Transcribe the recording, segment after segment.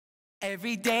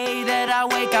Every day that I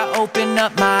wake, I open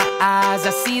up my eyes. I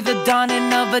see the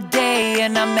dawning of a day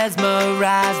and I'm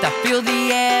mesmerized. I feel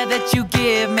the air that you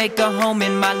give make a home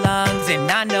in my lungs,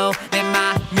 and I know that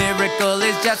my miracle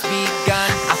has just begun.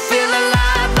 I feel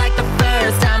alive like the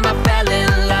first time I fell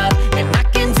in love, and I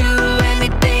can do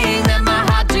anything that my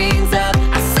heart dreams of.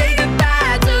 I say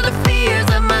goodbye to the fears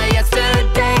of my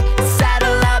yesterday,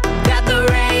 saddle up, got the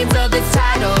reins of this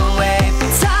tidal wave.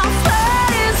 Time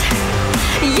flies,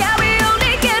 yeah, we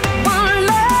only get one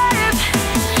life.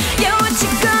 Yeah, what you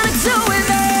gonna do with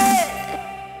it?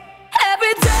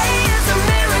 Every day is a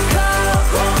miracle.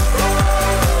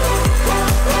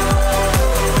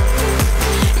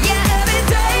 Yeah, every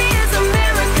day is a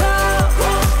miracle.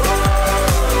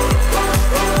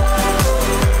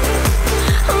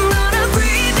 I'm gonna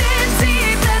breathe in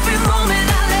deep every moment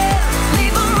I live,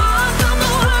 leave a mark on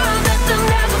the world that they'll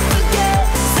never forget.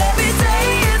 Every day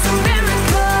is a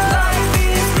miracle. Life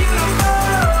is beautiful.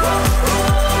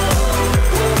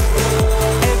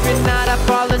 Every night I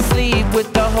fall asleep with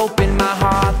the hope in my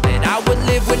heart that I would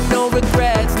live with no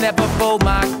regrets, never fold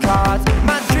my cards.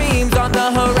 My dreams on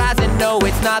the horizon, no,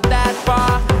 it's not that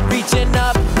far. Reaching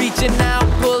up, reaching out,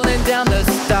 pulling down the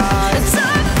stars.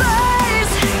 Time flies,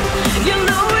 you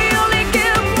know we only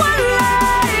get one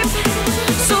life.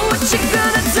 So what you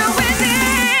gonna do with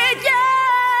it?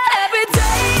 Yeah, every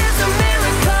day is a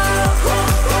miracle.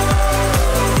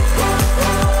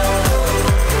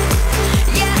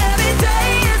 Yeah, every day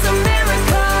is a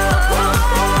miracle.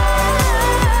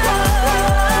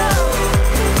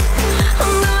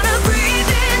 I'm gonna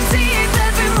breathe in deep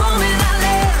every moment I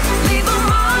live, leave a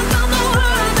mark on the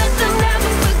world that they'll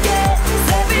never forget.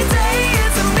 Every day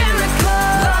is a miracle.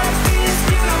 Life is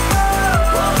beautiful.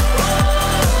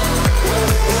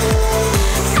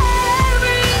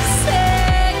 Every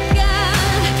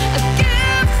second, a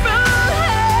gift from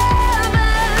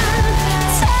heaven.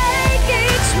 Take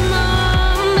each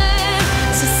moment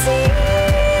to see.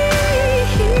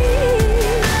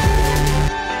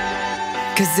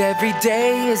 'Cause every day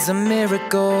is a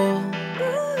miracle.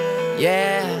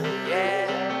 Yeah.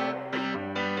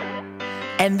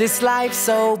 And this life's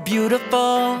so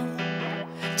beautiful.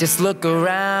 Just look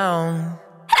around.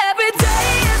 Every day